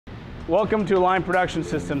Welcome to Line Production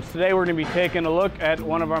Systems. Today we're going to be taking a look at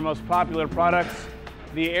one of our most popular products,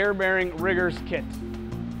 the Air Bearing Riggers Kit.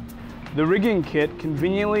 The rigging kit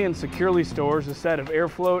conveniently and securely stores a set of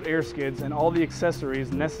Airfloat air skids and all the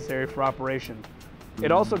accessories necessary for operation.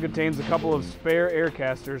 It also contains a couple of spare air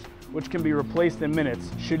casters which can be replaced in minutes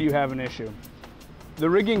should you have an issue. The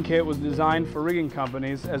rigging kit was designed for rigging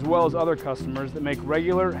companies as well as other customers that make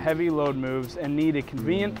regular heavy load moves and need a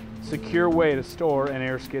convenient, secure way to store an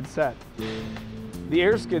air skid set. The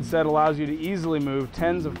air skid set allows you to easily move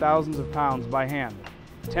tens of thousands of pounds by hand.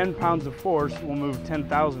 10 pounds of force will move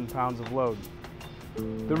 10,000 pounds of load.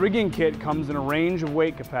 The rigging kit comes in a range of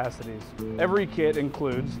weight capacities. Every kit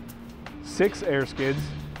includes 6 air skids,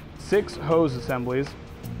 6 hose assemblies,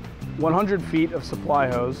 100 feet of supply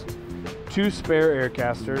hose, 2 spare air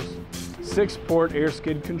casters, 6-port air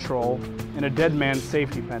skid control, and a dead man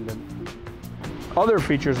safety pendant. Other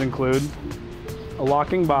features include a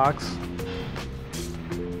locking box,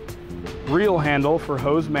 reel handle for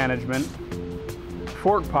hose management,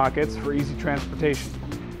 fork pockets for easy transportation.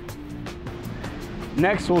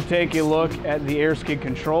 Next, we'll take a look at the air skid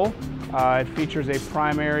control. It features a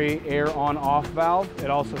primary air on-off valve. It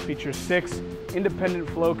also features 6 independent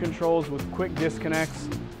flow controls with quick disconnects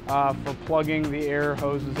for plugging the air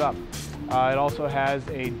hoses up. It also has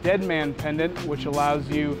a dead man pendant, which allows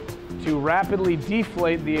you to rapidly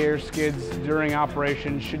deflate the air skids during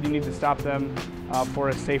operation should you need to stop them for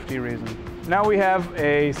a safety reason. Now we have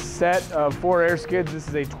a set of 4 air skids. This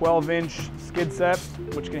is a 12-inch skid set,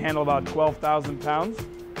 which can handle about 12,000 pounds.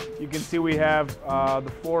 You can see we have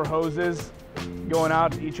the 4 hoses going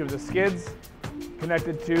out to each of the skids,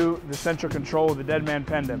 connected to the central control of the dead man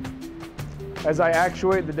pendant. As I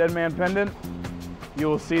actuate the dead man pendant, you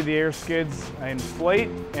will see the air skids inflate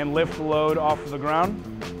and lift the load off of the ground.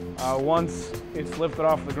 Once it's lifted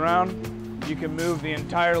off the ground, you can move the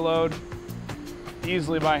entire load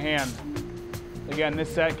easily by hand. Again,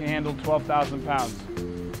 this set can handle 12,000 pounds.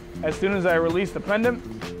 As soon as I release the pendant,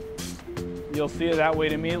 you'll see that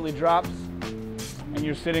weight immediately drops and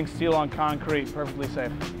you're sitting steel on concrete, perfectly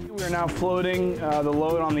safe. We are now floating the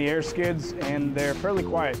load on the air skids, and they're fairly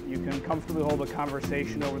quiet. You can comfortably hold a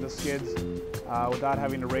conversation over the skids without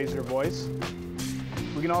having to raise your voice.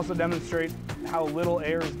 We can also demonstrate how little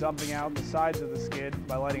air is dumping out the sides of the skid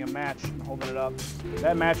by lighting a match and holding it up.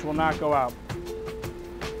 That match will not go out.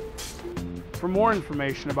 For more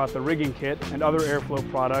information about the rigging kit and other Airfloat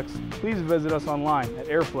products, please visit us online at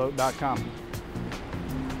airfloat.com.